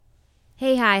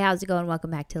Hey, hi, how's it going?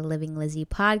 Welcome back to the Living Lizzie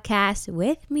podcast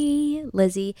with me,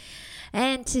 Lizzie.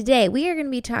 And today we are going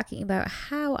to be talking about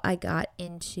how I got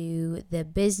into the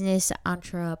business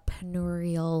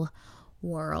entrepreneurial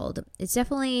world. It's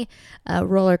definitely a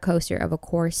roller coaster of a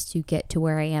course to get to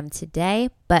where I am today.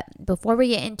 But before we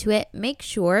get into it, make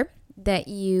sure that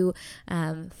you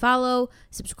follow,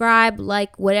 subscribe,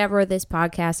 like whatever this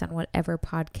podcast on whatever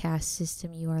podcast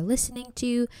system you are listening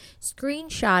to.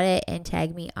 Screenshot it and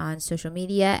tag me on social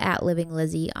media at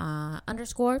livinglizzie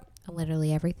 _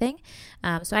 literally everything.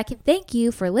 So I can thank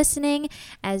you for listening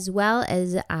as well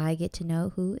as I get to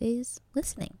know who is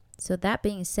listening. So that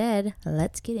being said,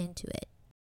 let's get into it.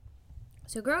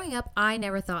 So growing up, I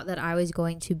never thought that I was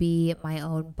going to be my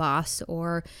own boss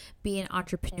or be an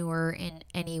entrepreneur in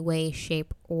any way,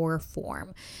 shape, or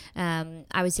form.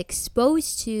 I was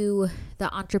exposed to the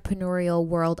entrepreneurial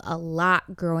world a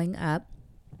lot growing up.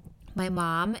 My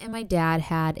mom and my dad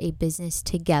had a business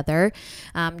together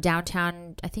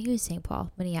downtown, I think it was St.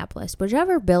 Paul, Minneapolis.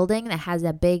 Whichever building that has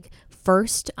a big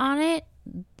first on it,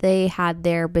 they had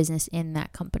their business in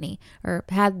that company or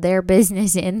had their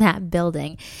business in that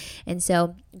building. And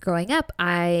so growing up,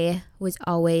 I was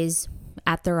always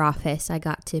at their office. I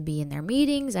got to be in their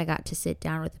meetings. I got to sit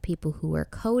down with the people who were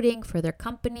coding for their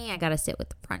company. I got to sit with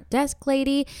the front desk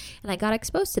lady, and I got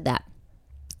exposed to that.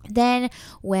 Then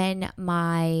when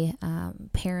my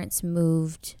parents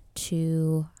moved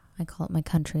to, I call it my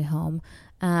country home,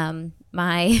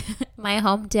 my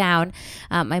hometown,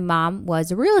 my mom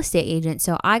was a real estate agent.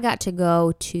 So I got to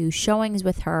go to showings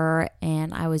with her,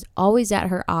 and I was always at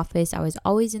her office. I was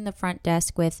always in the front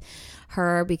desk with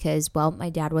her because, well, my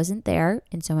dad wasn't there.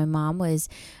 And so my mom was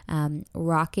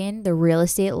rocking the real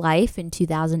estate life in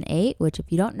 2008, which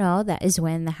if you don't know, that is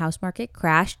when the house market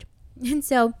crashed. And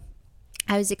so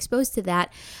I was exposed to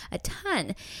that a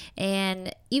ton.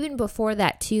 And even before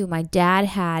that too, my dad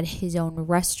had his own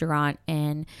restaurant.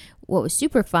 And what was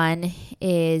super fun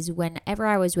is whenever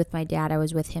I was with my dad, I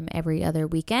was with him every other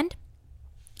weekend.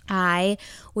 I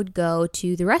would go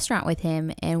to the restaurant with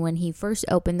him. And when he first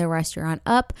opened the restaurant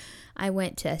up, I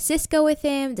went to Cisco with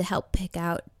him to help pick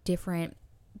out different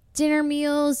dinner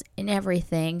meals and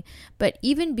everything. But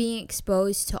even being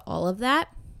exposed to all of that,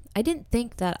 I didn't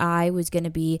think that I was going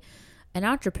to be an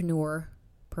entrepreneur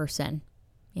person,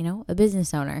 a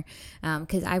business owner,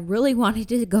 because I really wanted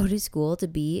to go to school to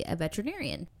be a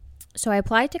veterinarian. So I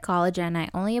applied to college, and I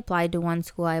only applied to one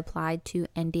school. I applied to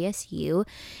NDSU,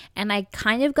 and I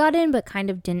kind of got in, but kind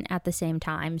of didn't at the same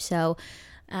time. So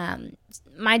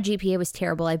my GPA was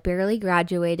terrible. I barely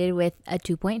graduated with a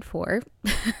 2.4,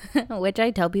 which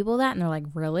I tell people that, and they're like,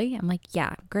 really? I'm like,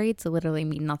 yeah, grades literally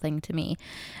mean nothing to me.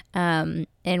 And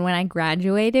when I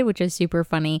graduated, which is super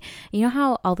funny, you know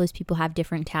how all those people have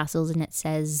different tassels and it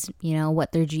says,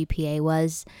 what their GPA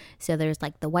was? So there's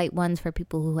like the white ones for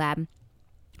people who have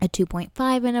a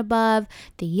 2.5 and above,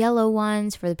 the yellow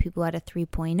ones for the people who had a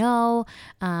 3.0,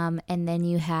 and then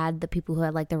you had the people who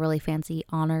had like the really fancy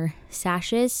honor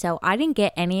sashes. So I didn't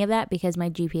get any of that because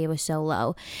my GPA was so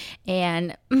low.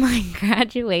 And my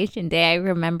graduation day, I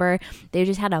remember they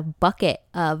just had a bucket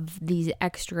of these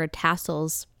extra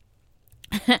tassels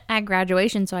at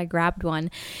graduation, so I grabbed one,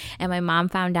 and my mom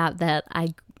found out that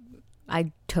I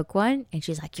took one, and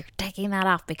she's like, "You're taking that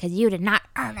off because you did not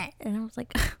earn it." And I was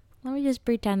like, let me just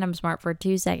pretend I'm smart for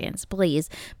 2 seconds, please.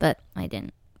 But I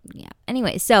didn't. Yeah.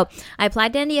 Anyway, so I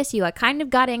applied to NDSU. I kind of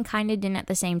got in, kind of didn't at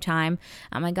the same time.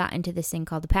 I got into this thing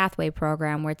called the Pathway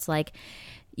Program, where it's like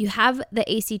you have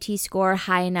the ACT score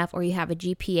high enough or you have a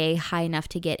GPA high enough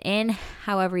to get in.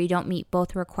 However, you don't meet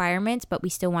both requirements, but we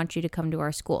still want you to come to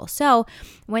our school. So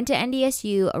went to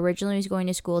NDSU. Originally was going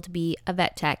to school to be a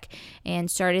vet tech and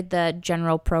started the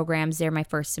general programs there my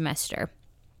first semester.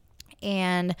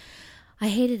 And I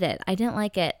hated it. I didn't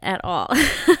like it at all.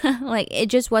 It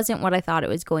just wasn't what I thought it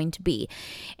was going to be.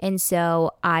 And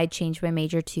so I changed my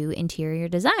major to interior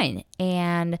design.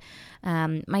 And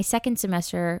my second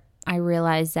semester, I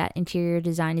realized that interior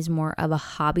design is more of a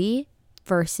hobby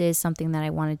versus something that I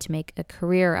wanted to make a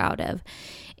career out of.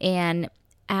 And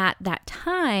at that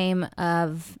time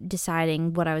of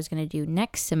deciding what I was going to do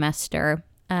next semester,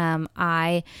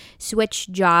 I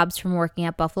switched jobs from working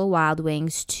at Buffalo Wild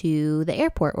Wings to the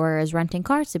airport where I was renting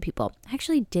cars to people. I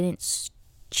actually didn't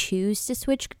choose to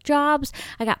switch jobs.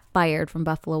 I got fired from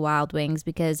Buffalo Wild Wings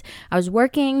because I was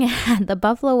working at the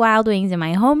Buffalo Wild Wings in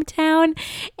my hometown,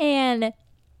 and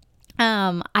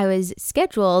I was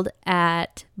scheduled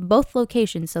at both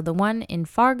locations. So the one in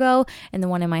Fargo and the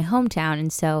one in my hometown.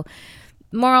 And so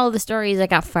moral of the story is I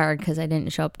got fired because I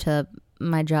didn't show up to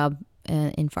my job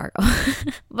in Fargo.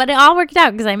 But it all worked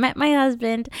out because I met my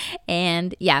husband,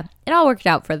 and yeah, it all worked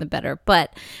out for the better.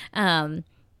 But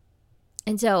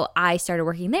and so I started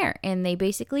working there, and they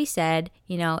basically said,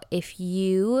 if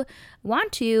you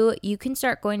want to, you can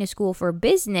start going to school for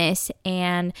business,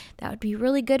 and that would be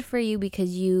really good for you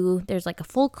because there's like a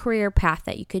full career path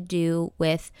that you could do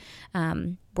with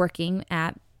working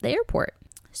at the airport.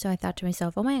 So I thought to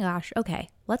myself, oh my gosh, okay,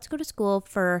 let's go to school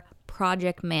for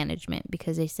project management,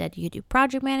 because they said you could do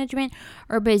project management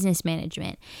or business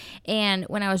management. And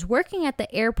when I was working at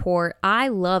the airport, I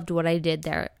loved what I did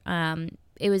there.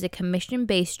 It was a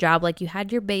commission-based job. Like, you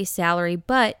had your base salary,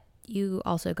 but you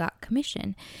also got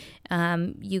commission.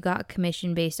 You got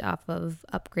commission based off of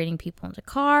upgrading people into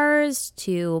cars,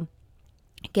 to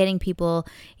getting people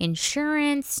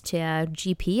insurance, to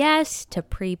GPS, to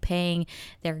prepaying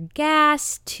their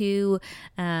gas, to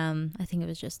I think it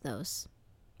was just those.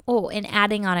 Oh, and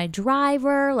adding on a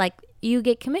driver. Like, you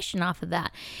get commission off of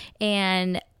that.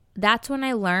 And that's when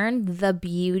I learned the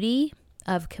beauty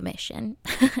of commission.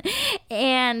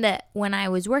 And when I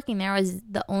was working there, I was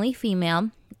the only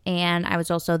female, and I was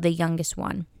also the youngest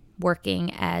one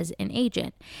working as an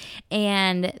agent.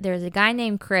 And there's a guy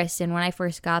named Chris, and when I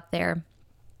first got there,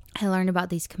 I learned about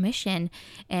these commission,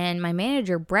 and my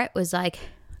manager Brett was like,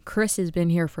 Chris has been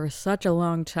here for such a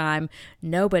long time,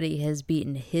 nobody has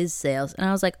beaten his sales. And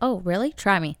I was like, oh really?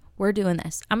 Try me. We're doing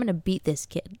this. I'm gonna beat this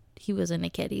kid. He wasn't a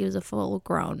kid, he was a full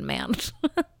grown man.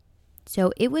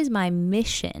 So it was my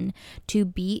mission to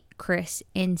beat Chris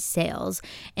in sales.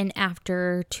 And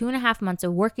after 2.5 months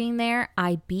of working there,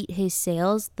 I beat his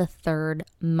sales the 3rd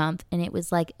month. And it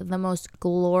was like the most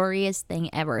glorious thing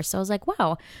ever. So I was like,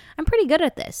 wow, I'm pretty good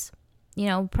at this.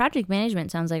 Project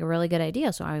management sounds like a really good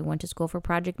idea. So I went to school for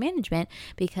project management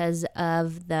because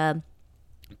of the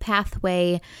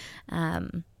pathway,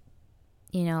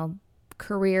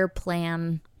 career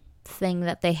plan thing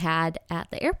that they had at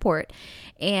the airport.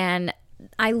 And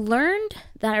I learned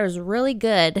that I was really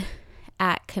good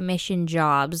at commission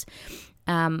jobs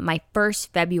my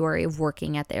first February of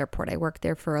working at the airport. I worked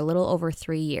there for a little over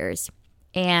 3 years,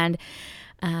 and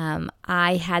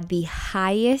I had the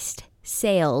highest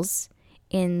sales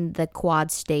in the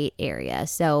Quad State area.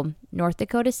 So North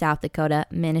Dakota, South Dakota,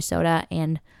 Minnesota,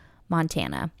 and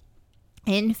Montana.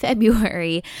 In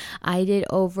February, I did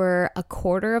over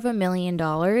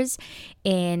 $250,000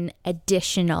 in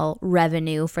additional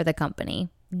revenue for the company,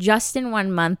 just in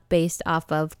 1 month, based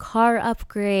off of car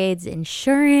upgrades,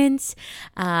 insurance,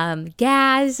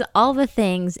 gas, all the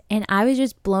things. And I was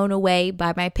just blown away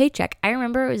by my paycheck. I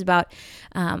remember it was about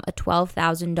a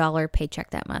 $12,000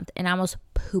 paycheck that month, and I almost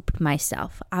pooped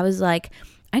myself. I was like,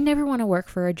 I never want to work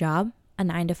for a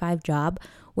 9-to-5 job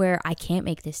where I can't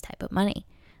make this type of money.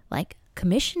 Like,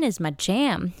 commission is my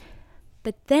jam.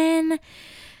 But then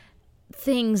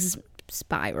things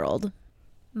spiraled.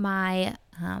 My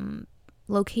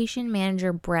location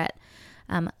manager, Brett,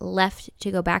 left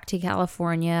to go back to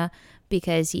California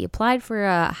because he applied for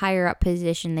a higher up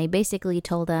position. They basically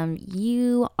told him,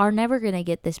 you are never going to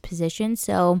get this position,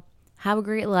 so have a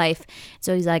great life.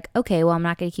 So he's like, okay, well, I'm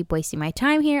not going to keep wasting my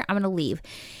time here. I'm going to leave.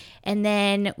 And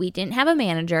then we didn't have a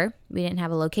manager. We didn't have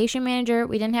a location manager.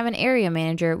 We didn't have an area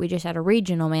manager. We just had a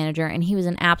regional manager, and he was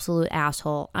an absolute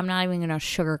asshole. I'm not even going to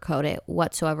sugarcoat it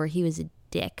whatsoever. He was a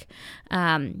dick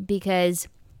because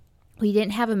we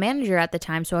didn't have a manager at the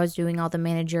time, so I was doing all the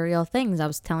managerial things. I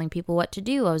was telling people what to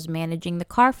do. I was managing the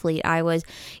car fleet. I was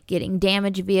getting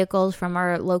damaged vehicles from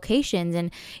our locations and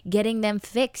getting them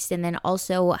fixed, and then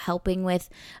also helping with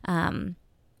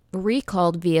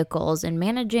recalled vehicles and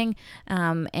managing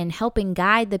and helping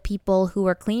guide the people who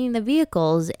are cleaning the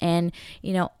vehicles. And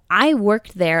I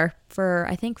worked there for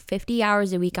I think 50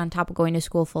 hours a week on top of going to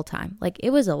school full time. Like, it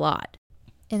was a lot.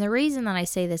 And the reason that I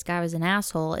say this guy was an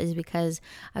asshole is because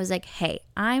I was like, hey,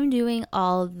 I'm doing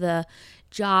all the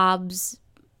jobs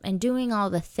and doing all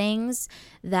the things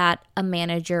that a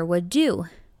manager would do.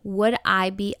 Would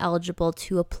I be eligible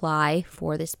to apply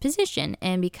for this position?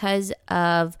 And because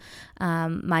of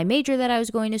my major that I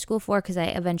was going to school for, because I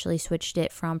eventually switched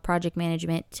it from project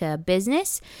management to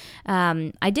business,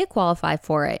 I did qualify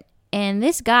for it. And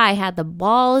this guy had the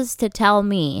balls to tell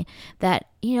me that,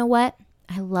 you know what,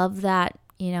 I love that,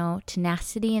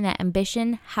 tenacity and that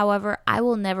ambition. However, I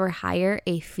will never hire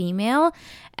a female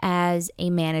as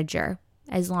a manager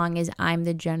as long as I'm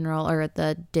the general or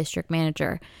the district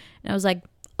manager. And I was like,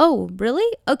 oh, really?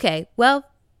 Okay, well,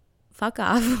 fuck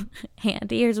off. And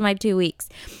here's my 2 weeks.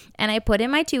 And I put in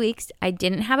my 2 weeks. I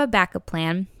didn't have a backup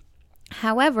plan.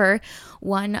 However,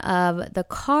 one of the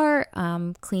car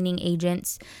cleaning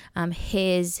agents,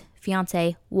 his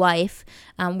fiance wife,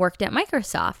 worked at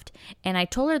Microsoft. And I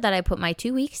told her that I put my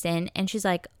 2 weeks in, and she's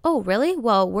like, "Oh, really?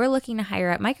 Well, we're looking to hire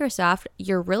at Microsoft.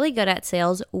 You're really good at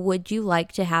sales. Would you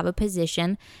like to have a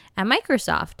position at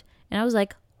Microsoft?" And I was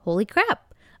like, "Holy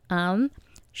crap.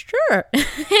 Sure."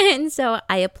 And so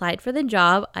I applied for the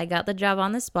job. I got the job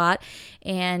on the spot.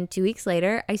 And 2 weeks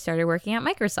later, I started working at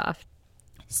Microsoft.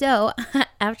 So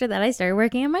after that, I started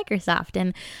working at Microsoft,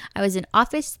 and I was an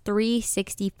Office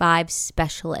 365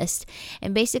 specialist.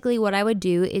 And basically what I would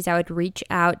do is I would reach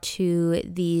out to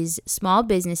these small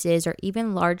businesses or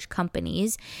even large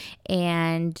companies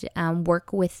and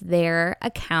work with their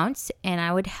accounts, and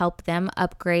I would help them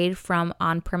upgrade from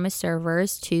on-premise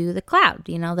servers to the cloud.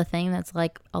 You know, the thing that's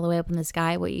like all the way up in the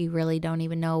sky, what you really don't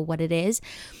even know what it is.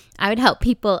 I would help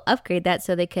people upgrade that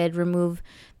so they could remove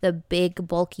the big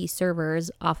bulky servers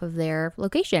off of their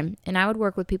location. And I would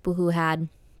work with people who had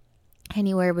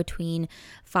anywhere between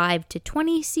 5 to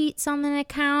 20 seats on an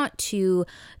account to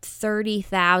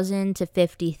 30,000 to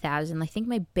 50,000. I think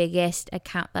my biggest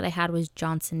account that I had was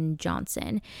Johnson &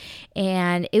 Johnson.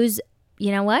 And it was,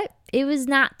 you know what? It was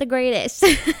not the greatest.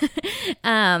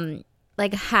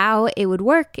 Like how it would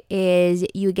work is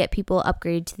you would get people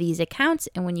upgraded to these accounts,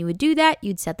 and when you would do that,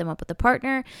 you'd set them up with a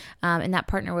partner, and that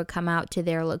partner would come out to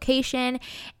their location,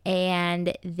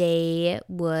 and they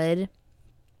would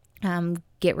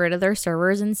get rid of their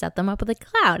servers and set them up with a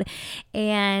cloud.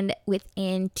 And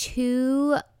within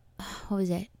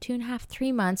 2.5,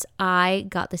 3 months, I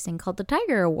got this thing called the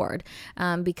Tiger Award,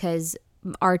 because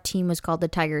our team was called the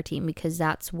Tiger Team, because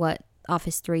that's what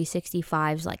Office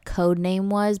 365's like code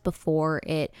name was before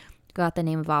it got the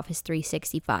name of Office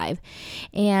 365.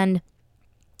 And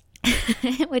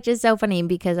which is so funny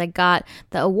because I got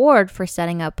the award for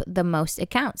setting up the most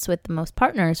accounts with the most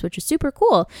partners, which was super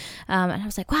cool. And I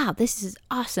was like, wow, this is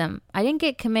awesome. I didn't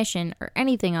get commission or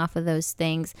anything off of those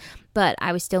things, but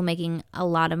I was still making a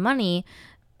lot of money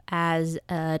as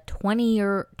a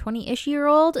 20-ish year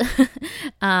old working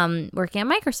at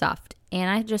Microsoft. And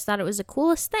I just thought it was the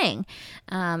coolest thing.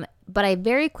 But I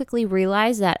very quickly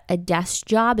realized that a desk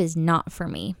job is not for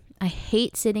me. I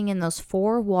hate sitting in those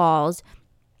four walls.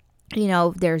 You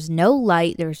know, there's no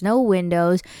light, there's no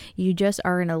windows. You just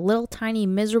are in a little tiny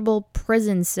miserable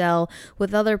prison cell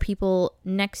with other people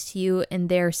next to you in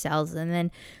their cells. And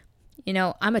then, you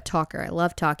know, I'm a talker. I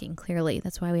love talking, clearly.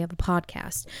 That's why we have a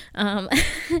podcast.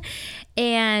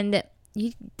 And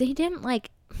they didn't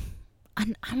like,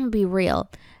 I'm going to be real.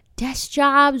 Desk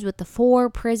jobs with the four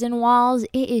prison walls,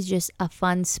 it is just a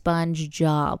fun sponge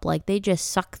job. Like, they just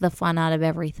suck the fun out of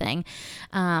everything.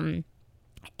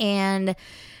 And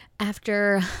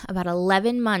after about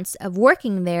 11 months of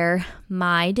working there,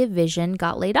 my division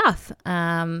got laid off.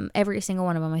 Every single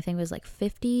one of them, I think it was like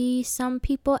 50 some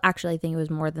people. Actually, I think it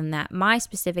was more than that. My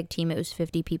specific team, it was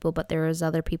 50 people, but there was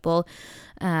other people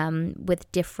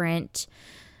with different,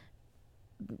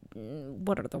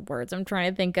 what are the words I'm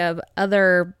trying to think of,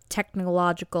 other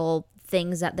technological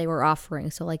things that they were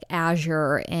offering. So like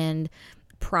Azure and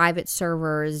private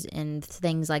servers and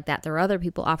things like that. There were other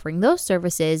people offering those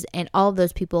services, and all of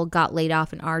those people got laid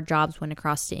off, and our jobs went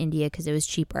across to India because it was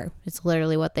cheaper. It's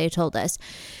literally what they told us.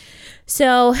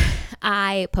 So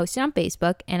I posted on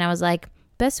Facebook, and I was like,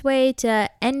 best way to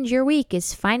end your week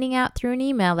is finding out through an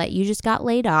email that you just got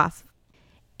laid off.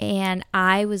 And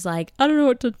I was like, I don't know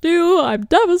what to do. I'm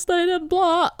devastated,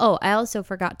 blah. Oh, I also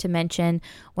forgot to mention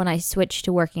when I switched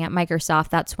to working at Microsoft,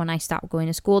 that's when I stopped going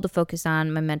to school to focus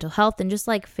on my mental health and just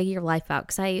like figure life out.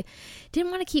 Because I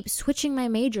didn't want to keep switching my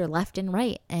major left and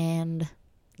right. And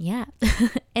yeah.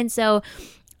 And so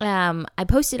I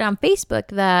posted on Facebook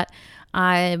that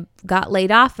I got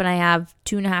laid off and I have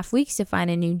 2.5 weeks to find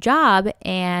a new job.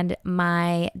 And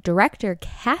my director,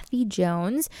 Kathy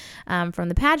Jones, from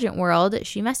the pageant world,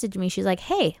 she messaged me. She's like,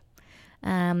 hey,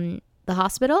 the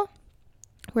hospital,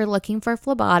 we're looking for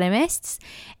phlebotomists,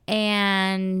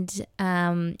 and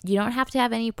you don't have to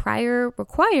have any prior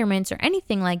requirements or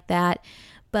anything like that.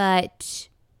 But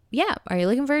yeah, are you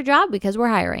looking for a job? Because we're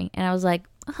hiring. And I was like,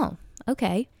 oh,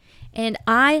 okay. And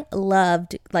I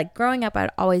loved, like, growing up, I'd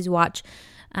always watch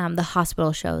the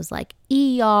hospital shows like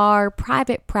ER,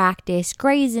 Private Practice,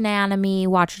 Grey's Anatomy,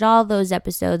 watched all those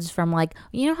episodes from, like,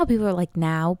 you know how people are like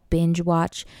now binge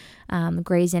watch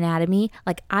Grey's Anatomy?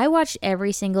 Like, I watched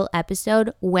every single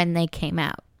episode when they came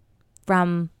out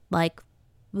from like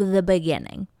the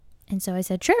beginning. And so I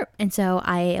said, sure. And so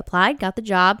I applied, got the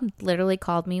job, literally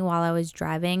called me while I was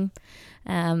driving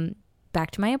back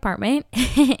to my apartment,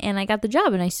 and I got the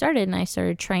job, and I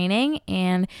started training.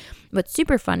 And what's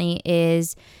super funny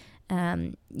is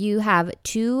you have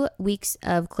 2 weeks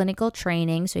of clinical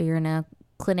training. So you're in a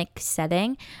clinic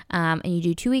setting, and you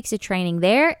do 2 weeks of training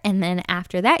there. And then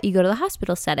after that, you go to the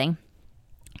hospital setting.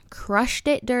 Crushed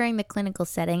it during the clinical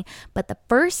setting, but the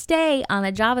first day on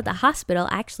the job at the hospital,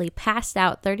 I actually passed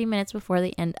out 30 minutes before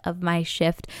the end of my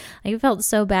shift. I felt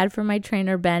so bad for my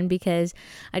trainer, Ben, because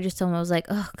I just told him, I was like,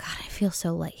 oh God, I feel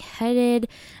so lightheaded.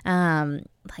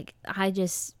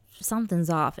 Something's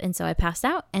off. And so I passed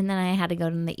out, and then I had to go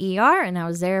to the ER, and I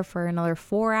was there for another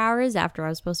 4 hours after I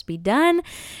was supposed to be done.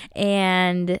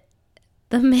 And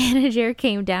the manager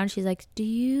came down. She's like, do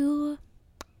you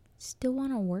still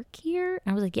want to work here?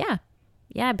 And I was like, yeah,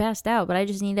 I passed out, but I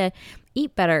just need to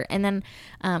eat better. And then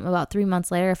about 3 months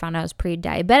later, I found out I was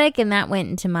pre-diabetic, and that went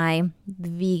into my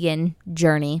vegan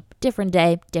journey. Different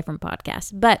day, different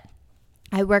podcast. But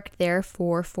I worked there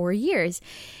for 4 years,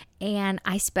 and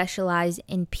I specialize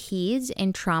in peds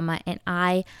and trauma, and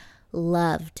I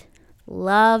loved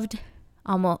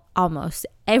almost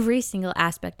every single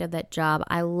aspect of that job.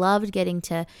 I loved getting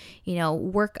to,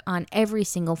 work on every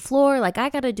single floor. Like, I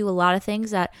got to do a lot of things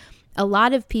that a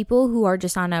lot of people who are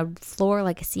just on a floor,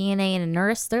 like a CNA and a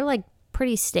nurse, they're like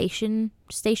pretty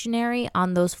stationary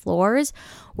on those floors,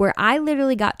 where I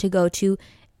literally got to go to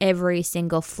every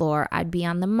single floor. I'd be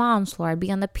on the mom's floor, I'd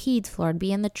be on the peds floor, I'd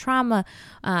be in the trauma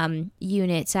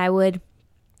units. I would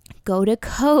go to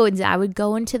codes. I would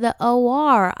go into the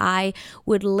OR. I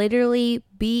would literally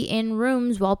be in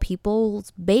rooms while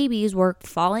people's babies were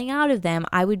falling out of them.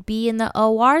 I would be in the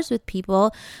ORs with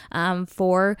people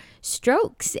for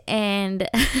strokes and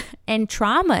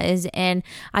traumas. And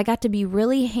I got to be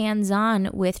really hands-on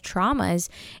with traumas.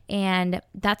 And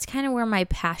that's kind of where my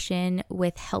passion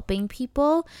with helping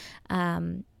people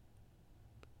on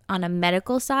a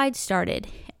medical side started.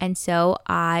 And so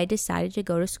I decided to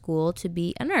go to school to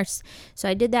be a nurse. So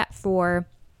I did that for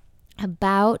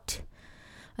about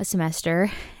a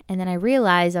semester. And then I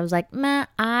realized, I was like,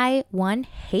 I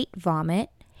hate vomit,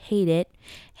 hate it,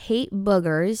 hate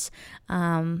boogers.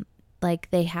 Like,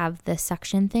 they have the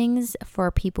suction things for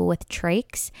people with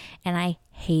trachs, and I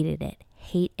hated it.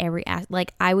 Hate every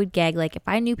like, I would gag. Like, if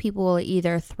I knew people were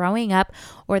either throwing up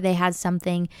or they had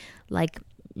something like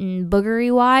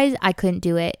boogery wise, I couldn't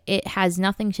do it. It has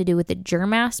nothing to do with the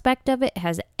germ aspect of it. It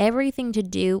has everything to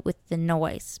do with the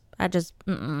noise. I just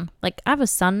like, I have a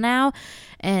son now,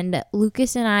 and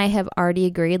Lucas and I have already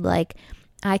agreed, like,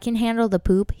 I can handle the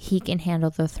poop, he can handle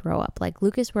the throw up. Like,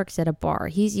 Lucas works at a bar.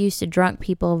 He's used to drunk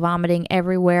people vomiting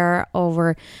everywhere,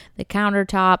 over the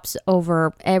countertops,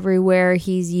 over everywhere.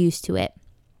 He's used to it.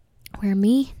 Where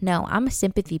me, no, I'm a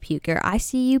sympathy puker. I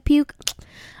see you puke,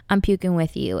 I'm puking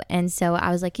with you. And so I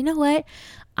was like, you know what?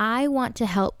 I want to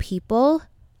help people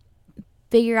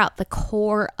figure out the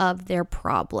core of their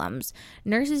problems.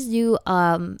 Nurses do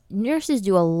a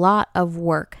lot of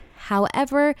work.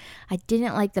 However, I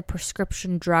didn't like the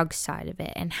prescription drug side of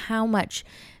it, and how much,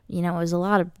 it was a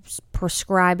lot of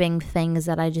prescribing things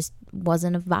that I just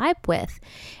wasn't a vibe with.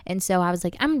 And so I was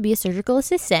like, I'm going to be a surgical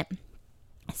assistant.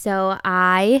 So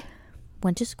I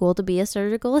went to school to be a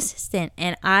surgical assistant,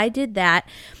 and I did that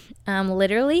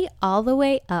literally all the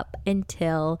way up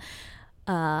until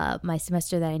my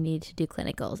semester that I needed to do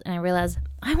clinicals. And I realized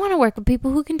I want to work with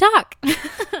people who can talk.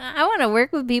 I want to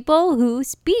work with people who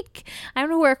speak. I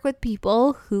want to work with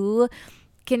people who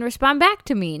can respond back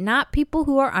to me, not people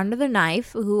who are under the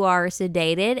knife, who are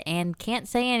sedated and can't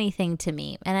say anything to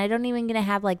me. And I don't even gonna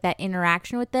have like that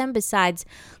interaction with them besides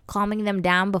calming them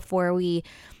down before we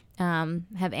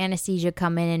have anesthesia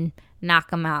come in and knock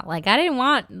them out. Like, I didn't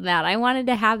want that. I wanted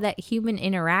to have that human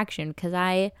interaction because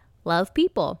I love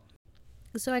people.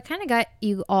 So I kind of got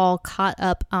you all caught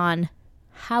up on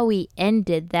how we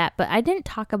ended that, but I didn't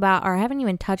talk about, or I haven't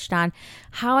even touched on,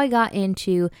 how I got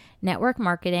into network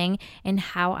marketing and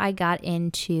how I got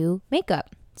into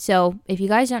makeup. So if you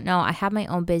guys don't know, I have my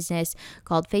own business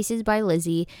called Faces by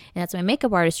Lizzie, and that's my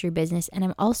makeup artistry business. And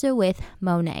I'm also with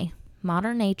Monat,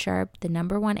 Modern Nature, the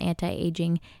 #1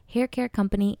 anti-aging hair care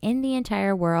company in the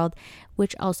entire world,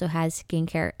 which also has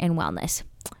skincare and wellness.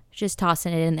 Just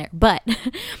tossing it in there. But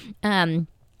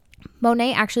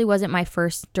Monat actually wasn't my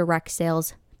first direct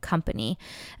sales company.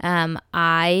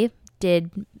 I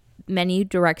did many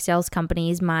direct sales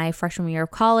companies my freshman year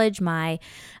of college. My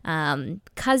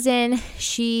cousin,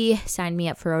 she signed me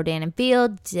up for Rodan &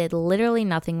 Field, did literally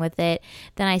nothing with it.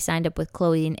 Then I signed up with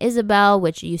Chloe and Isabel,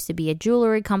 which used to be a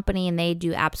jewelry company, and they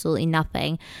do absolutely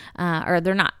nothing. Or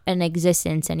they're not in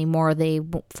existence anymore. They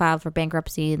filed for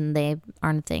bankruptcy and they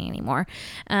aren't a thing anymore.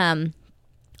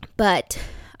 But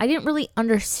I didn't really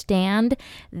understand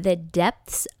the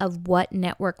depths of what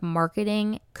network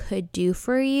marketing could do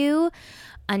for you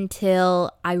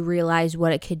until I realized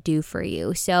what it could do for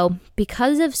you. So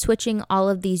because of switching all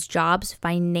of these jobs,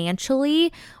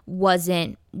 financially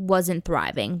wasn't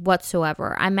thriving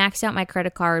whatsoever. I maxed out my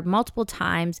credit card multiple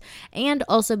times, and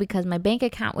also because my bank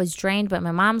account was drained by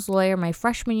my mom's lawyer my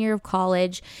freshman year of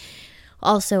college,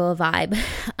 also a vibe.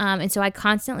 And so I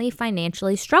constantly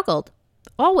financially struggled.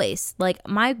 Always. Like,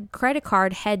 my credit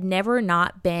card had never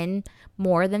not been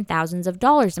more than thousands of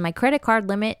dollars, and my credit card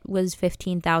limit was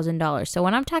 $15,000. So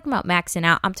when I'm talking about maxing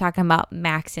out, I'm talking about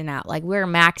maxing out. Like, we're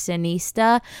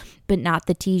Maxinista, but not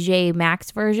the TJ Maxx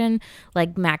version,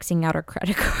 like maxing out our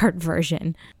credit card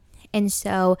version. And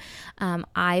so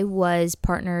I was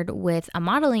partnered with a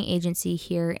modeling agency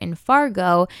here in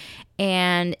Fargo,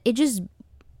 and it just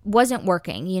wasn't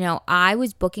working. You know, I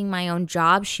was booking my own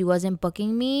job. She wasn't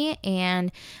booking me.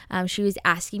 And she was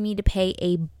asking me to pay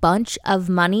a bunch of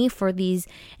money for these,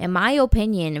 in my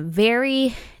opinion,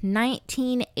 very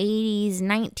 1980s,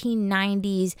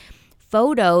 1990s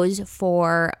photos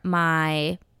for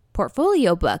my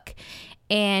portfolio book.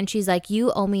 And she's like,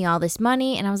 you owe me all this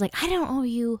money. And I was like, I don't owe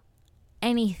you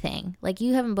anything. Like,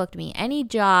 you haven't booked me any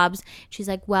jobs. She's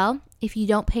like, well, if you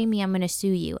don't pay me, I'm going to sue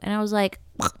you. And I was like,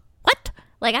 what?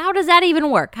 Like, how does that even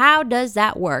work? How does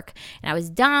that work? And I was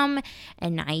dumb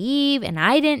and naive and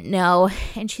I didn't know.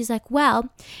 And she's like, well,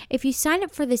 if you sign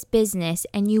up for this business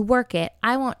and you work it,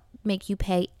 I won't make you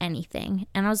pay anything.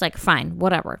 And I was like, fine,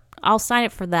 whatever. I'll sign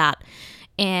up for that.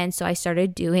 And so I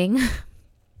started doing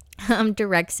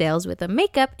direct sales with a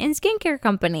makeup and skincare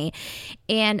company.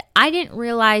 And I didn't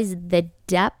realize the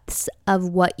depths of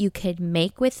what you could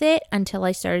make with it until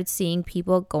I started seeing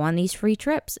people go on these free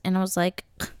trips. And I was like,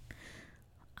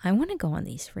 I want to go on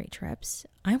these free trips.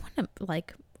 I want to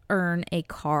like earn a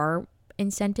car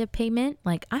incentive payment.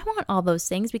 Like, I want all those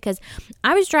things because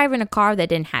I was driving a car that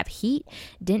didn't have heat,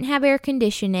 didn't have air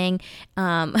conditioning.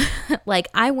 Like,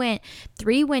 I went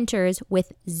 3 winters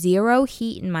with 0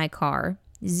 heat in my car.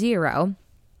 0.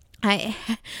 I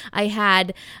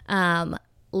had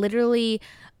literally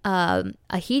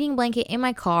a heating blanket in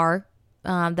my car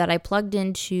that I plugged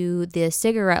into the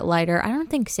cigarette lighter. I don't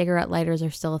think cigarette lighters are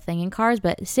still a thing in cars,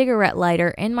 but cigarette lighter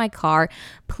in my car.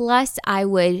 Plus, I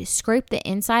would scrape the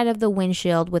inside of the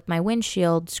windshield with my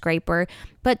windshield scraper,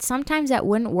 but sometimes that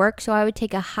wouldn't work. So I would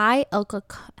take a high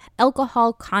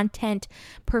alcohol content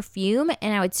perfume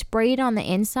and I would spray it on the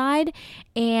inside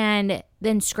and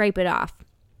then scrape it off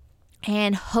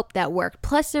and hope that worked.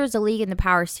 Plus, there was a leak in the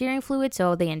power steering fluid,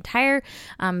 so the entire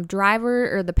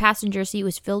driver or the passenger seat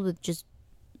was filled with just,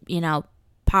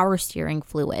 power steering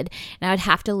fluid. And I would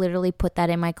have to literally put that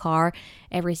in my car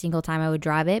every single time I would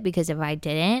drive it, because if I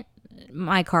didn't,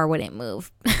 my car wouldn't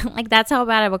move. Like, that's how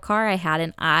bad of a car I had,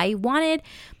 and I wanted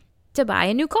to buy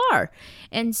a new car.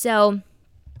 And so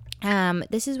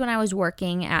this is when I was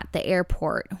working at the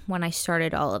airport when I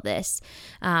started all of this,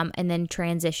 and then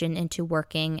transitioned into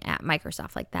working at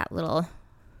Microsoft, like that little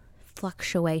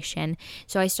fluctuation.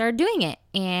 So I started doing it,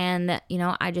 and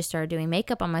I just started doing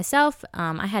makeup on myself.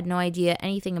 I had no idea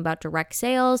anything about direct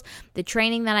sales. The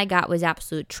training that I got was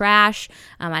absolute trash.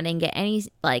 I didn't get any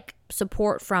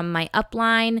support from my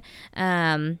upline,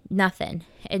 nothing.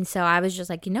 And so I was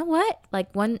just like, you know what?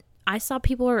 Like, when I saw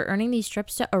people were earning these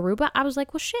trips to Aruba, I was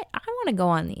like, well, shit, I want to go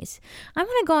on these. I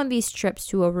want to go on these trips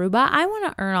to Aruba. I want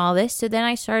to earn all this. So then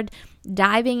I started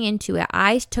diving into it.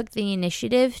 I took the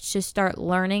initiative to start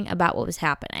learning about what was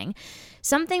happening.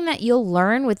 Something that you'll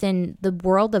learn within the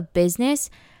world of business,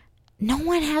 no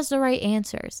one has the right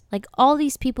answers. Like, all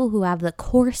these people who have the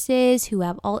courses, who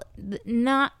have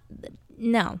no.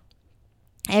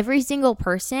 Every single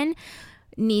person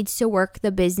needs to work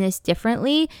the business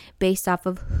differently based off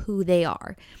of who they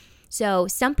are. So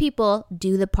some people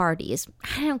do the parties.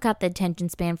 I don't got the attention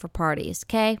span for parties,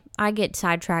 okay? I get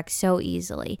sidetracked so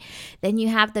easily. Then you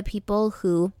have the people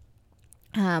who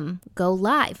go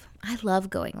live. I love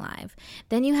going live.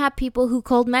 Then you have people who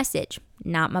cold message.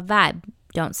 Not my vibe.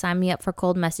 Don't sign me up for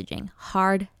cold messaging.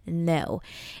 Hard no.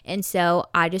 And so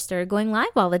I just started going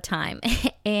live all the time.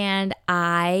 And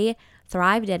I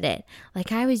thrived at it.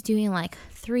 Like, I was doing like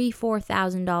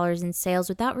 $3,000-$4,000 in sales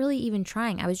without really even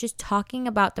trying. I was just talking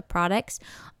about the products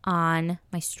on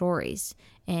my stories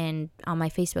and on my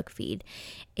Facebook feed,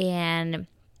 and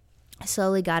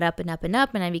slowly got up and up and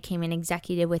up, and I became an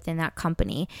executive within that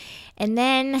company. And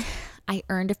then I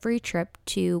earned a free trip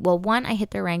to, one, I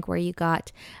hit the rank where you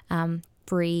got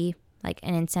free, like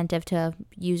an incentive to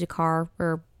use a car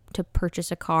or to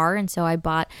purchase a car. And so I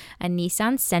bought a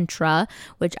Nissan Sentra,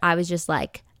 which I was just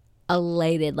like,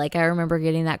 elated. Like, I remember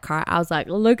getting that car. I was like,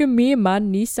 look at me in my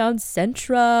Nissan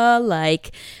Sentra.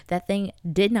 Like, that thing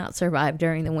did not survive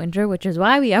during the winter, which is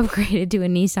why we upgraded to a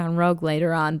Nissan Rogue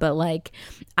later on. But like,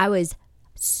 I was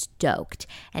stoked.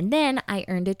 And then I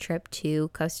earned a trip to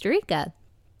Costa Rica.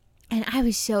 And I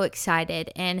was so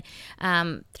excited. And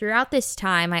throughout this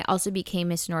time, I also became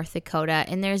Miss North Dakota.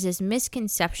 And there's this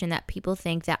misconception that people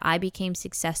think that I became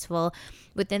successful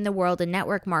within the world of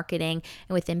network marketing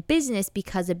and within business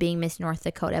because of being Miss North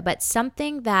Dakota. But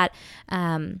something that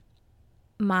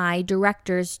my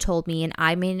directors told me, and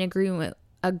I made an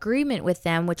agreement with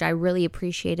them, which I really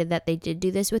appreciated that they did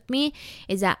do this with me,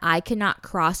 is that I cannot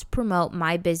cross promote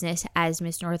my business as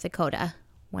Miss North Dakota.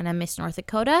 When I'm Miss North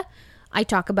Dakota, I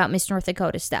talk about Miss North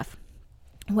Dakota stuff.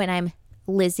 When I'm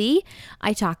Lizzie,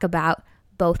 I talk about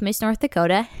both Miss North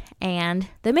Dakota and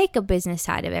the makeup business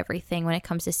side of everything when it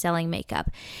comes to selling makeup.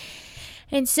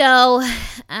 And so,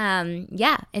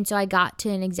 And so I got to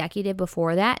an executive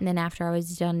before that. And then after I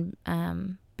was done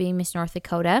being Miss North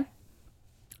Dakota,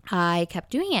 I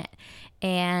kept doing it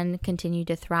and continued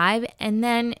to thrive. And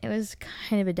then it was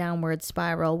kind of a downward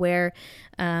spiral where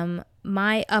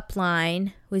my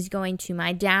upline was going to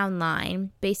my downline,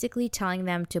 basically telling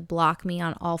them to block me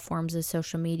on all forms of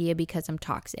social media because I'm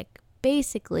toxic.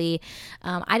 Basically,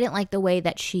 I didn't like the way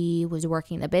that she was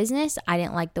working the business. I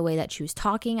didn't like the way that she was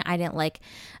talking. I didn't like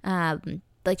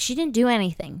she didn't do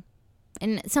anything.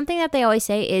 And something that they always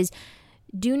say is,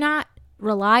 do not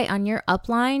rely on your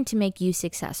upline to make you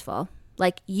successful.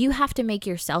 Like, you have to make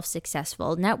yourself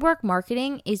successful. Network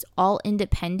marketing is all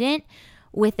independent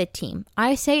with a team.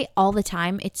 I say all the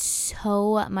time, it's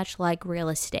so much like real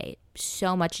estate,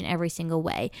 so much in every single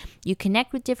way. You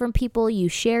connect with different people, you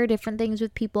share different things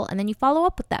with people, and then you follow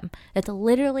up with them. That's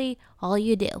literally all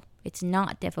you do. It's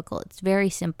not difficult. It's very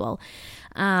simple.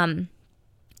 And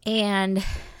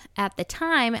at the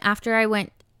time, after I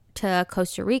went to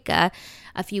Costa Rica,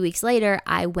 a few weeks later,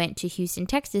 I went to Houston,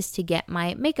 Texas to get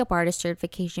my makeup artist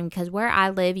certification, because where I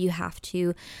live, you have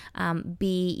to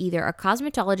be either a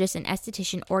cosmetologist, an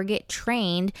esthetician, or get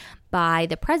trained by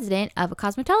the president of a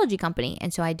cosmetology company.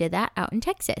 And so I did that out in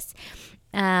Texas.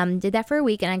 Did that for a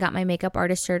week, and I got my makeup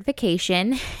artist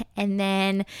certification. And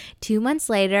then 2 months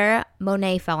later,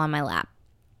 Monet fell on my lap.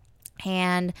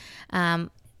 And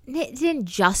it didn't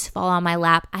just fall on my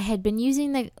lap. I had been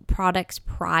using the products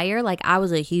prior. Like, I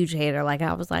was a huge hater. Like,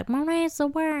 I was like, Monet's the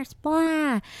worst,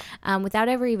 blah. Without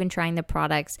ever even trying the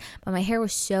products. But my hair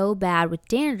was so bad with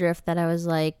dandruff that I was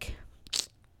like,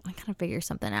 I gotta figure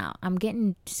something out. I'm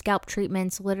getting scalp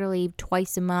treatments literally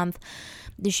twice a month.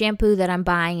 The shampoo that I'm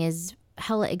buying is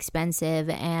hella expensive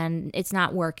and it's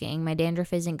not working. My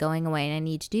dandruff isn't going away and I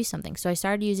need to do something. So I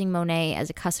started using Monet as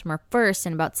a customer first,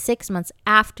 and about 6 months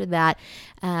after that,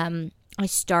 I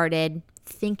started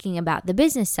thinking about the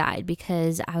business side,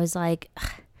 because I was like,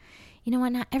 you know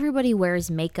what, not everybody wears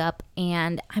makeup,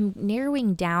 and I'm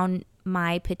narrowing down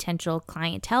my potential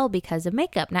clientele because of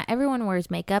makeup. Not everyone wears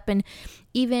makeup, and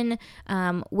even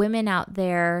women out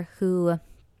there who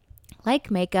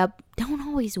like makeup don't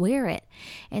always wear it.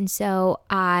 And so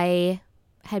I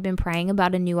had been praying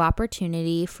about a new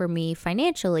opportunity for me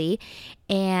financially,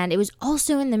 and it was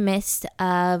also in the midst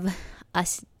of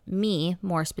me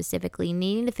more specifically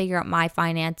needing to figure out my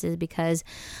finances because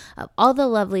of all the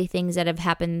lovely things that have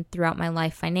happened throughout my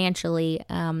life financially.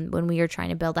 When we were trying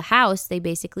to build a house, they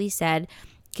basically said,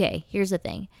 okay, here's the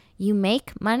thing. You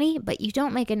make money, but you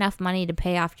don't make enough money to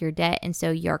pay off your debt. And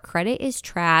so your credit is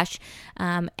trash,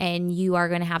 and you are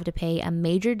going to have to pay a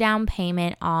major down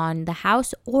payment on the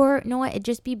house. Or, you know what? It'd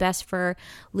just be best for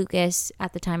Lucas,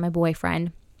 at the time my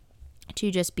boyfriend, to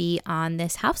just be on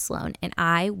this house loan. And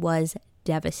I was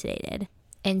devastated.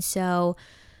 And so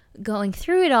going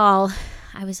through it all,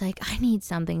 I was like, I need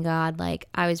something, God. Like,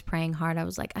 I was praying hard. I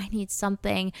was like, I need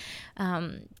something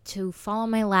to fall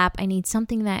on my lap. I need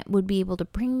something that would be able to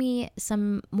bring me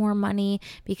some more money,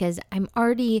 because I'm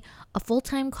already a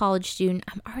full-time college student.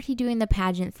 I'm already doing the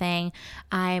pageant thing.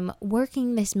 I'm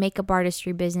working this makeup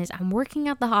artistry business. I'm working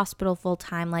at the hospital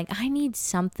full-time. Like, I need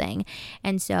something.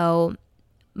 And so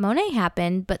Monet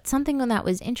happened, but something that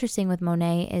was interesting with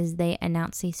Monet is they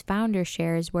announced these founder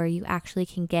shares where you actually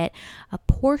can get a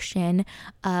portion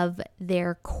of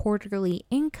their quarterly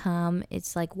income.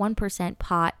 It's like 1%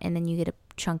 pot, and then you get a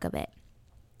chunk of it.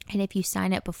 And if you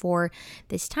sign up before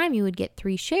this time, you would get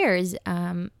 3 shares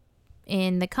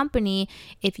in the company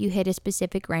if you hit a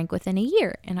specific rank within a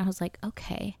year. And I was like,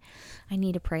 okay, I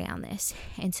need to pray on this.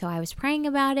 And so I was praying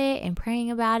about it, and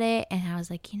I was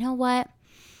like, you know what?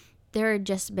 There had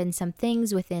just been some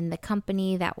things within the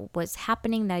company that was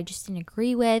happening that I just didn't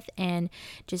agree with, and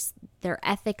just their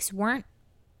ethics weren't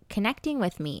connecting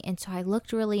with me. And so I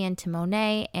looked really into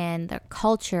Monet and their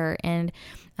culture, and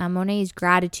Monet is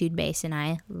gratitude based, and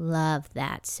I love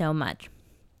that so much.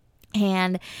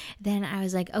 And then I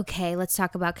was like, okay, let's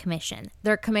talk about commission.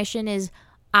 Their commission is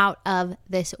out of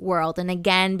this world. And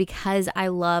again, because I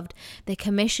loved the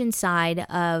commission side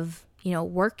of,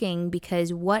 working,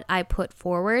 because what I put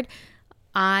forward,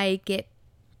 I get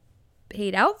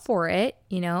paid out for it.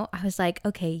 I was like,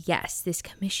 okay, yes, this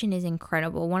commission is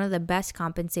incredible. One of the best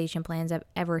compensation plans I've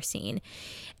ever seen.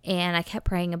 And I kept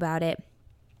praying about it.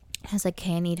 I was like,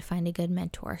 okay, I need to find a good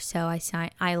mentor. So I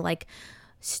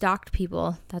stalked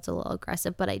people. That's a little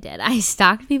aggressive, but I did. I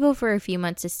stalked people for a few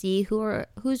months to see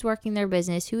who's working their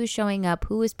business, who is showing up,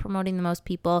 who is promoting the most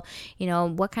people,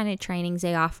 what kind of trainings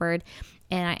they offered.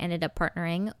 And I ended up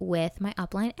partnering with my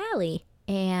upline, Allie.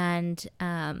 And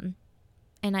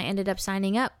I ended up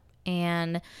signing up,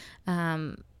 and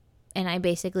I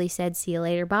basically said, see you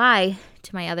later, bye,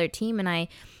 to my other team. And I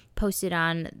posted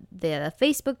on the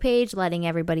Facebook page letting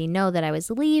everybody know that I was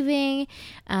leaving.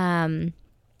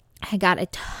 I got a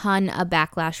ton of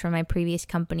backlash from my previous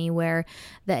company, where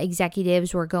the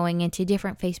executives were going into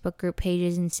different Facebook group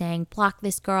pages and saying, block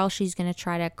this girl. She's going to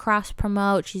try to cross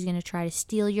promote. She's going to try to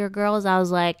steal your girls. I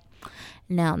was like,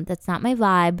 no, that's not my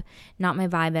vibe. Not my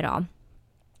vibe at all.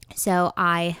 So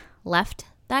I left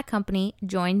that company,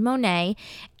 joined Monet,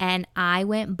 and I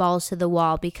went balls to the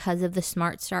wall because of the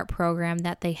Smart Start program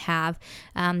that they have.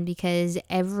 Because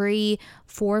every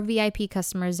 4 VIP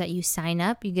customers that you sign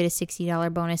up, you get a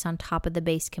 $60 bonus on top of the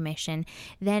base commission.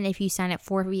 Then if you sign up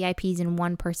 4 VIPs and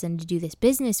 1 person to do this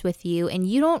business with you, and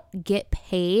you don't get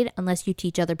paid unless you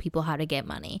teach other people how to get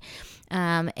money.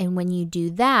 And when you do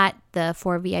that, the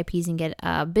 4 VIPs and get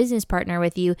a business partner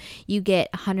with you, you get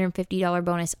a $150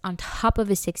 bonus on top of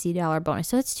a $60 bonus.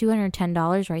 So that's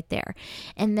 $210 right there.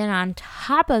 And then on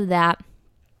top of that,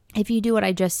 if you do what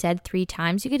I just said 3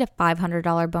 times, you get a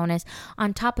 $500 bonus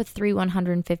on top of 3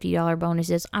 $150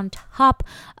 bonuses, on top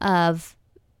of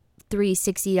 3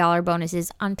 $60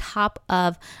 bonuses, on top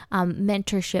of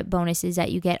mentorship bonuses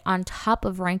that you get, on top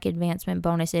of rank advancement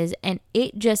bonuses. And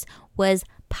it just was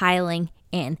piling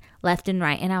in left and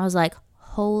right. And I was like,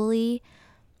 holy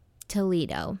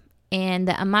Toledo. And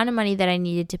the amount of money that I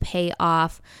needed to pay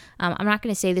off, I'm not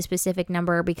going to say the specific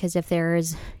number, because if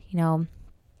there's,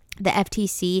 the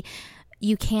FTC,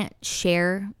 you can't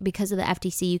share, because of the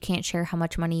FTC, you can't share how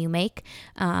much money you make,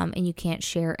 and you can't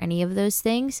share any of those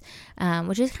things,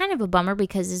 which is kind of a bummer,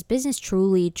 because this business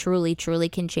truly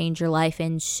can change your life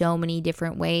in so many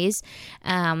different ways.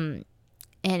 And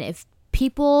if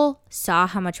people saw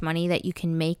how much money that you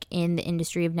can make in the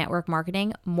industry of network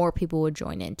marketing, more people would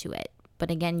join into it. But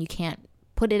again, you can't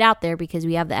put it out there because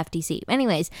we have the FTC.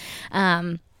 Anyways,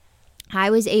 I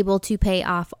was able to pay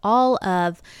off all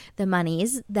of the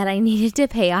monies that I needed to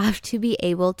pay off to be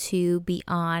able to be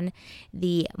on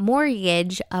the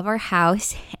mortgage of our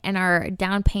house, and our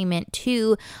down payment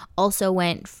too also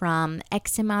went from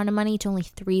X amount of money to only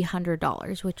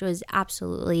 $300, which was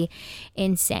absolutely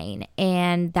insane.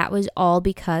 And that was all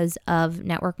because of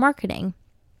network marketing.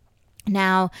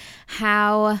 Now,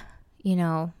 how,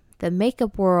 the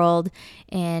makeup world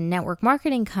and network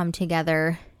marketing come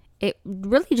together, it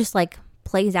really just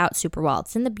plays out super well.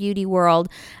 It's in the beauty world.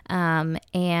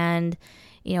 And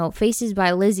Faces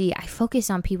by Lizzie, I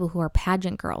focus on people who are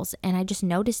pageant girls. And I just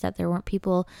noticed that there weren't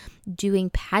people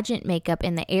doing pageant makeup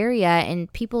in the area.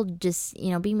 And people just,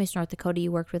 being Miss North Dakota,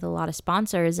 you worked with a lot of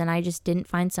sponsors. And I just didn't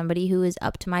find somebody who was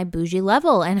up to my bougie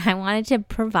level. And I wanted to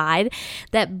provide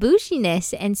that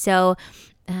bouginess. And so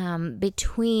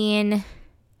between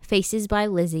Faces by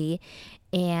Lizzie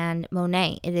and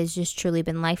Monet, it has just truly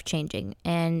been life-changing.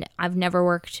 And I've never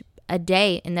worked a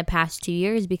day in the past 2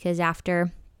 years, because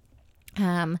after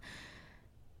 3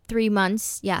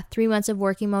 months of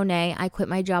working Monet, I quit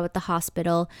my job at the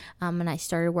hospital, and I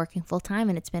started working full-time,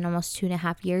 and it's been almost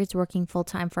 2.5 years working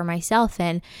full-time for myself.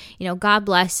 And, God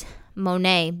bless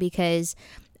Monet, because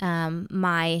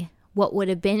what would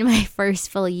have been my first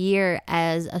full year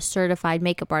as a certified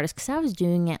makeup artist, because I was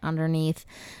doing it underneath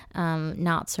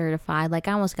not certified.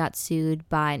 I almost got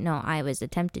I was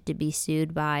attempted to be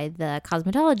sued by the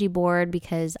cosmetology board,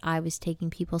 because I was taking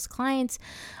people's clients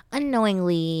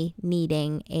unknowingly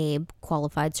needing a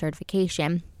qualified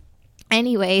certification.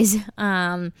 Anyways,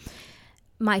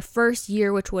 my first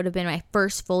year, which would have been my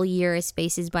first full year as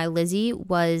Faces by Lizzie,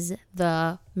 was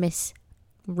the Miss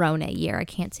Rona year. I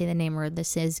can't say the name, or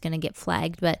this is going to get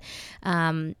flagged, but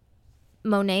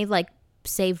Monet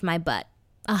saved my butt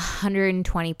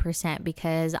 120%,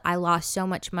 because I lost so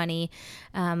much money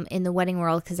in the wedding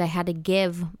world, because I had to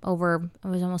give it was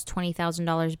almost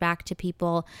 $20,000 back to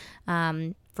people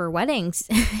for weddings,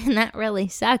 and that really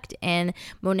sucked. And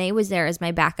Monet was there as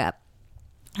my backup.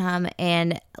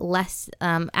 And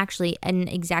actually, in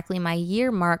exactly my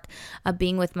year mark of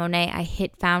being with Monet, I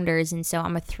hit founders. And so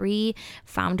I'm a 3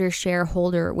 founder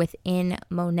shareholder within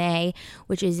Monet,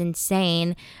 which is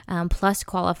insane. Plus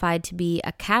qualified to be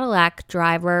a Cadillac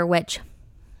driver, which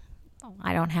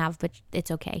I don't have, but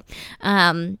it's okay.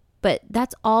 But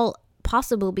that's all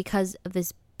possible because of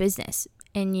this business.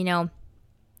 And,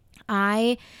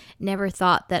 I never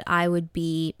thought that I would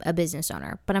be a business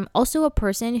owner, but I'm also a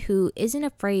person who isn't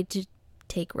afraid to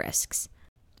take risks.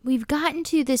 We've gotten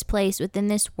to this place within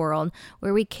this world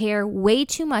where we care way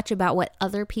too much about what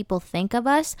other people think of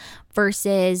us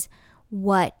versus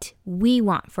what we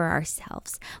want for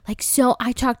ourselves. So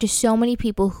I talk to so many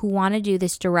people who want to do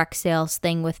this direct sales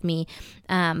thing with me,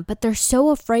 but they're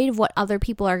so afraid of what other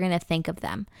people are going to think of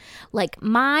them.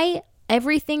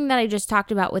 Everything that I just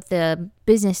talked about with the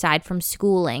business side from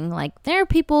schooling, there are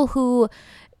people who,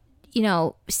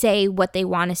 say what they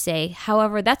want to say.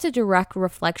 However, that's a direct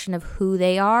reflection of who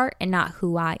they are and not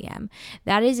who I am.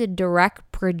 That is a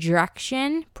direct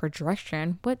projection.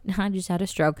 What? I just had a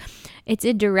stroke. It's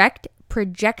a direct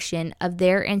projection of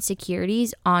their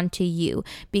insecurities onto you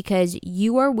because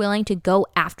you are willing to go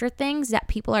after things that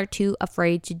people are too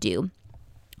afraid to do.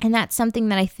 And that's something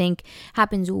that I think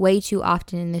happens way too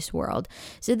often in this world.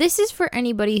 So this is for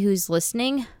anybody who's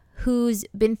listening, who's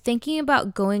been thinking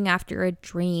about going after a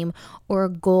dream or a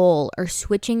goal or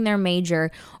switching their major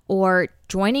or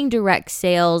joining direct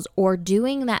sales or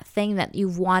doing that thing that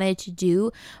you've wanted to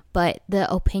do, but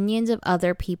the opinions of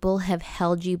other people have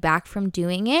held you back from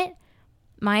doing it.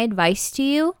 My advice to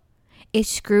you is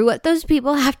screw what those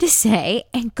people have to say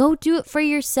and go do it for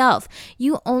yourself.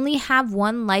 You only have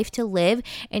one life to live.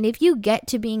 And if you get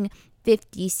to being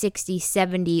 50, 60,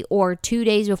 70, or 2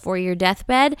 days before your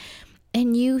deathbed,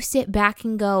 and you sit back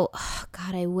and go, oh,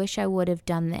 God, I wish I would have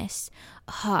done this.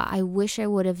 Oh, I wish I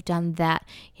would have done that.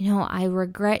 I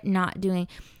regret not doing.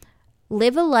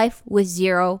 Live a life with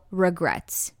 0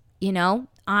 regrets.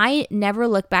 I never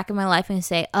look back in my life and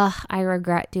say, I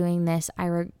regret doing this. I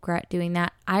regret doing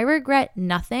that. I regret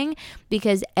nothing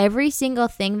because every single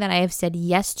thing that I have said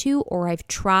yes to, or I've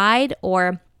tried,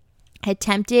 or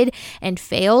attempted and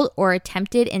failed, or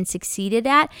attempted and succeeded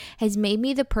at, has made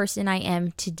me the person I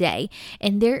am today.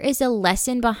 And there is a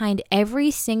lesson behind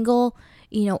every single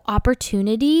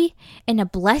opportunity and a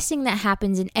blessing that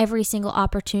happens in every single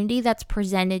opportunity that's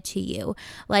presented to you.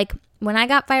 When I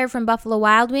got fired from Buffalo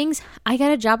Wild Wings, I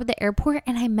got a job at the airport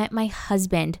and I met my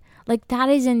husband. That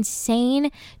is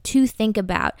insane to think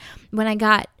about. When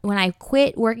I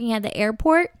quit working at the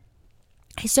airport,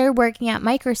 I started working at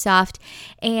Microsoft,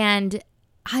 and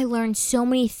I learned so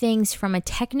many things from a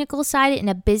technical side and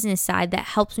a business side that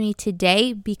helps me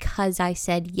today because I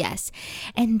said yes.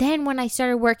 And then when I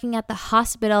started working at the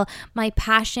hospital, my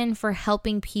passion for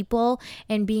helping people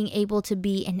and being able to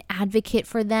be an advocate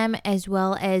for them, as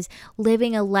well as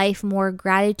living a life more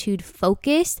gratitude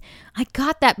focused, I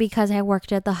got that because I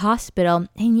worked at the hospital.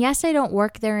 And yes, I don't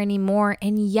work there anymore.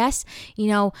 And yes,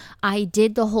 I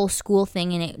did the whole school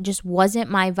thing and it just wasn't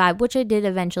my vibe, which I did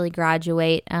eventually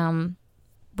graduate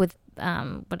with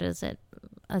what is it,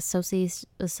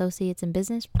 associates in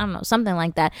business, I don't know, something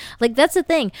like that. That's the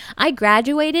thing, I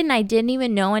graduated and I didn't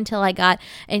even know until I got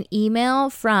an email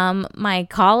from my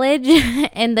college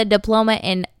and the diploma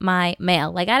in my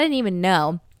mail. I didn't even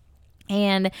know.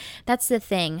 And that's the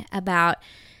thing about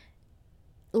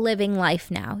living life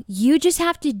now. You just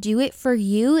have to do it for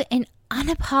you and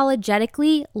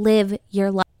unapologetically live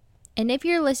your life. And if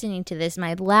you're listening to this,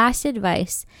 my last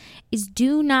advice is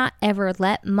do not ever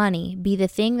let money be the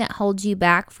thing that holds you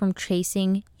back from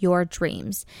chasing your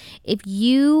dreams. If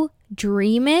you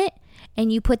dream it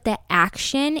and you put the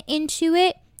action into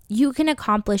it, you can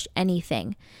accomplish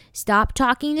anything. Stop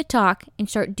talking the talk and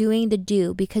start doing the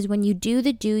do, because when you do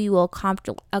the do, you will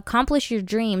accomplish your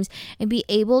dreams and be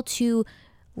able to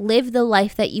live the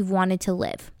life that you've wanted to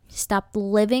live. Stop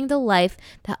living the life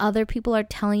that other people are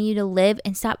telling you to live,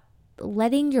 and stop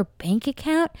letting your bank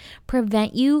account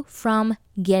prevent you from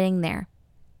getting there.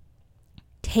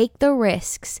 Take the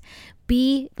risks.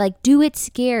 Do it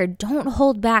scared. Don't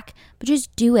hold back, but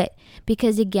just do it.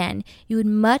 Because again, you would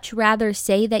much rather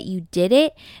say that you did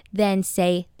it than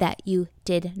say that you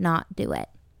did not do it.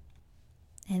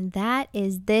 And that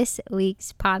is this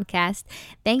week's podcast.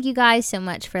 Thank you guys so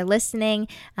much for listening.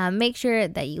 Make sure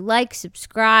that you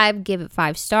subscribe, give it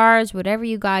 5 stars, whatever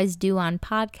you guys do on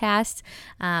podcasts.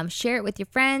 Share it with your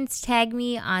friends. Tag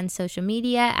me on social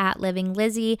media at Living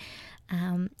Lizzie.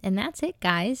 And that's it,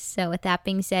 guys. So with that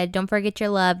being said, don't forget your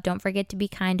love. Don't forget to be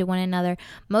kind to one another.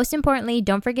 Most importantly,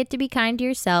 don't forget to be kind to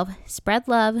yourself. Spread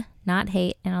love, not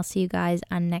hate. And I'll see you guys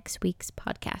on next week's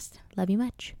podcast. Love you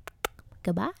much.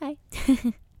 Goodbye.